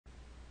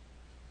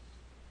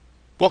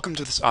Welcome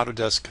to this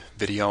Autodesk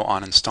video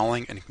on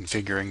installing and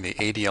configuring the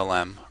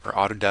ADLM or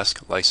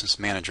Autodesk License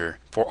Manager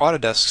for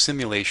Autodesk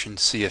Simulation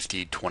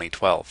CFD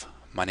 2012.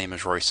 My name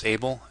is Royce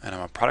Abel and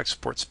I'm a product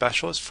support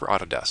specialist for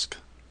Autodesk.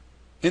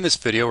 In this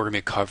video we're going to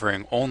be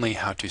covering only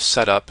how to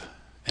set up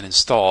and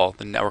install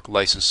the network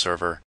license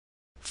server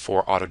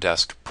for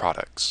Autodesk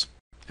products,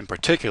 in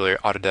particular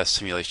Autodesk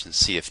Simulation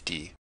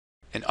CFD.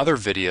 In other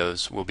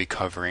videos we'll be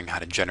covering how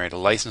to generate a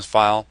license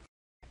file,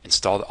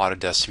 install the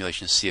Autodesk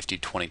Simulation CFD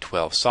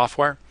 2012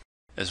 software,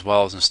 as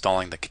well as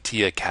installing the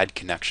CATIA CAD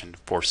connection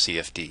for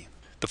CFD.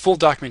 The full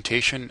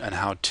documentation on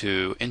how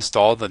to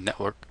install the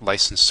network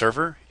license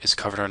server is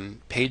covered on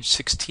page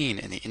 16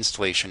 in the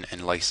Installation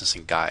and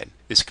Licensing Guide.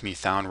 This can be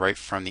found right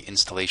from the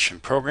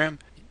installation program,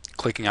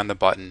 clicking on the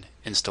button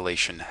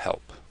Installation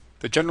Help.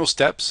 The general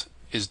steps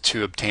is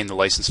to obtain the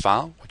license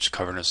file, which is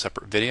covered in a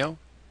separate video,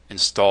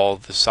 install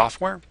the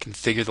software,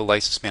 configure the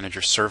License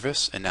Manager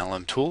service in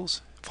LM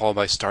Tools, followed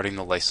by starting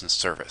the license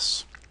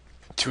service.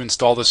 To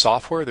install the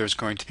software, there's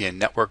going to be a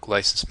network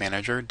license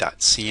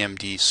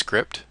manager.cmd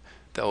script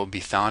that will be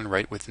found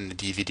right within the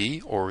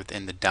DVD or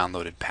within the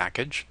downloaded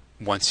package.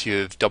 Once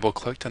you've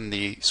double-clicked on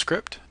the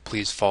script,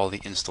 please follow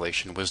the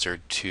installation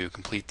wizard to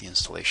complete the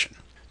installation.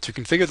 To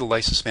configure the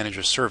License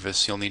Manager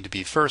service, you'll need to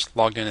be first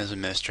logged in as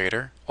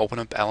administrator, open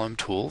up LM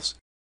Tools,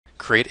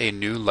 create a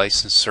new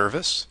license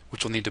service,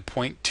 which will need to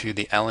point to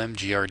the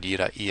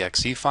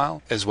lmgrd.exe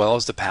file, as well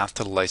as the path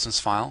to the license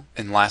file.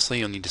 And lastly,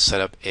 you'll need to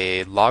set up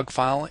a log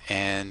file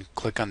and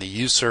click on the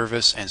Use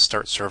Service and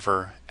Start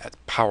Server at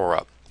Power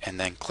Up, and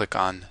then click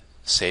on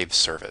Save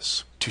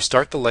Service. To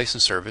start the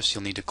license service,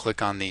 you'll need to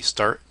click on the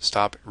Start,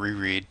 Stop,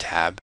 Reread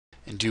tab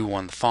and do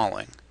one of the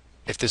following.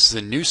 If this is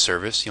a new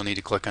service, you'll need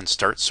to click on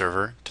Start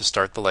Server to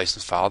start the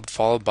license file,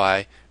 followed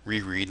by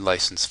Reread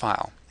License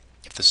File.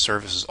 If the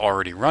service is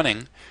already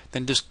running,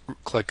 then just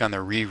click on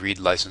the reread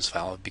license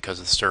file because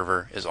the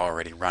server is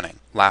already running.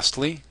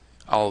 Lastly,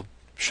 I'll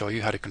show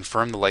you how to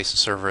confirm the license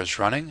server is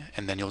running,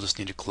 and then you'll just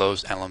need to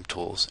close LM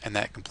Tools, and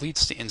that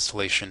completes the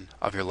installation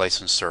of your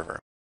license server.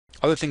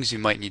 Other things you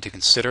might need to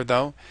consider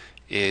though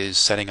is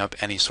setting up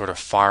any sort of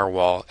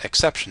firewall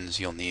exceptions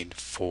you'll need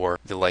for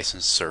the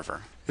license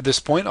server. At this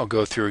point, I'll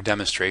go through a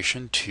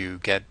demonstration to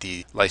get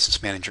the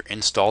License Manager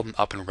installed and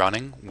up and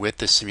running with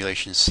the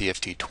Simulation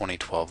CFD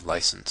 2012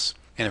 license.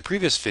 In a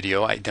previous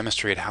video, I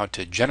demonstrated how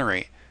to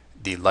generate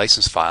the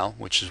license file,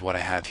 which is what I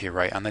have here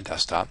right on the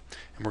desktop.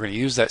 And we're going to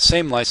use that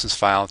same license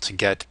file to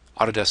get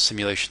Autodesk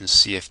Simulation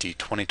CFD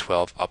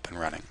 2012 up and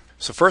running.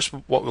 So first,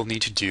 what we'll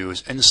need to do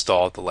is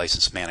install the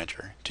License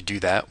Manager. To do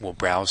that, we'll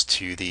browse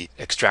to the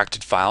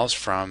extracted files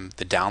from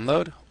the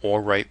download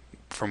or right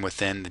from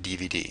within the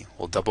DVD.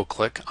 We'll double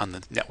click on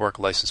the Network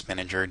License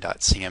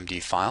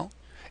Manager.cmd file.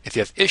 If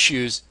you have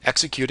issues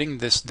executing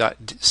this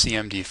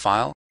 .cmd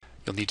file,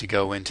 you'll need to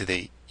go into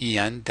the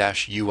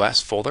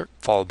en-us folder,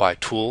 followed by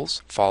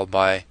Tools, followed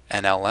by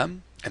NLM,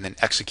 and then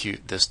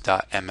execute this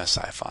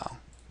 .msi file.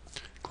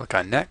 Click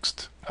on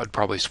Next. I would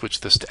probably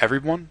switch this to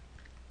Everyone.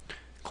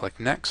 Click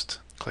Next,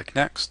 click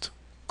Next,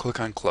 click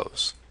on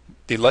Close.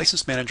 The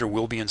License Manager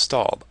will be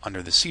installed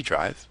under the C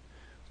drive,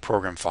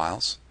 Program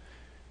Files,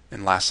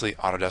 and lastly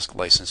Autodesk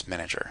License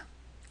Manager.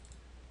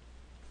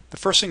 The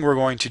first thing we're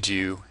going to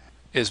do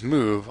is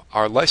move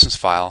our license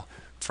file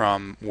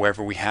from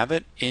wherever we have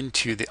it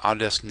into the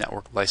Autodesk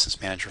Network License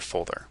Manager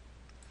folder.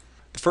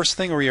 The first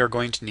thing we are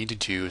going to need to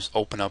do is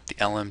open up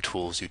the LM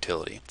Tools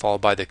utility,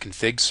 followed by the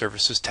Config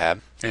Services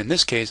tab. And in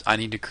this case, I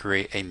need to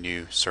create a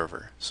new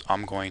server. So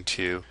I'm going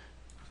to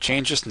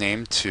change this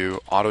name to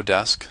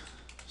Autodesk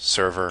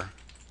Server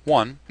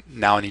 1.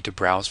 Now I need to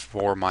browse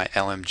for my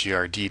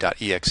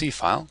lmgrd.exe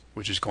file,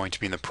 which is going to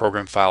be in the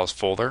Program Files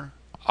folder,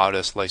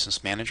 Autodesk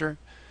License Manager,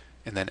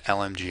 and then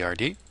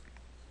lmgrd.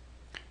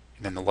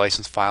 And then the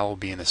license file will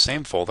be in the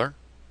same folder.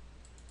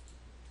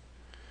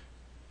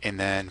 And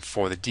then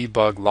for the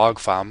debug log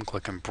file, I'm going to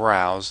click on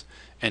Browse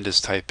and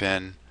just type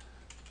in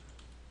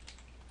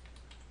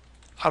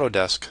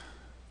Autodesk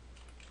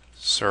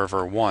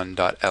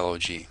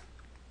server1.log.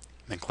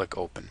 Then click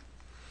Open.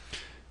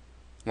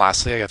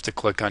 Lastly, I have to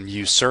click on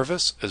Use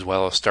Service as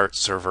well as Start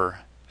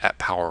Server at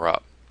Power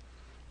Up.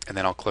 And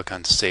then I'll click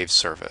on Save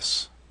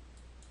Service.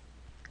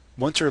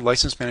 Once your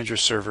License Manager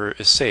server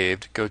is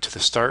saved, go to the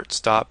Start,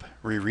 Stop,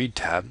 Reread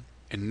tab.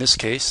 In this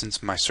case,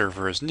 since my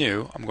server is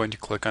new, I'm going to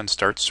click on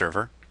Start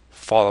Server,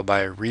 followed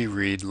by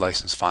Reread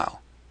License File.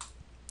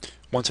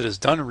 Once it is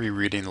done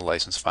rereading the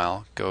license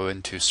file, go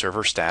into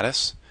Server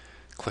Status,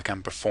 click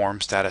on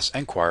Perform Status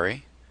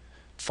Enquiry,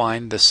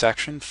 find the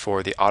section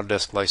for the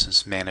Autodesk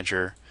License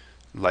Manager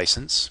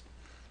license,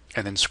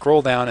 and then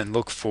scroll down and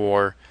look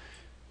for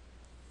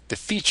the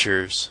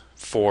features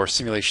for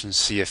Simulation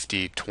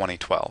CFD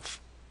 2012.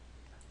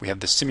 We have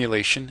the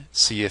Simulation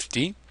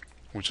CFD,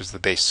 which is the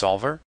base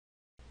solver.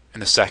 In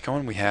the second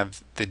one, we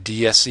have the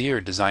DSE, or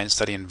Design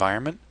Study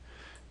Environment.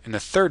 In the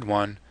third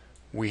one,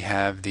 we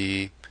have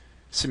the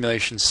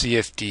Simulation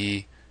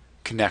CFD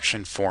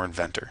connection for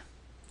Inventor.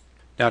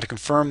 Now, to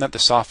confirm that the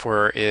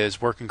software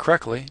is working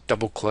correctly,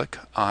 double-click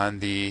on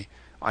the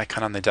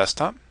icon on the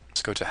desktop.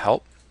 Let's go to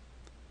Help,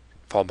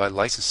 followed by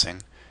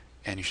licensing,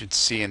 and you should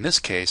see in this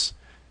case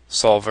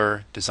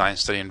Solver, Design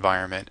Study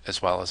Environment,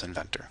 as well as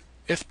Inventor.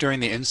 If during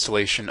the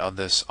installation of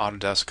this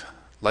Autodesk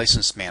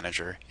License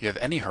Manager you have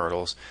any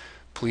hurdles,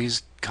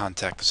 please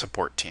contact the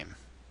support team.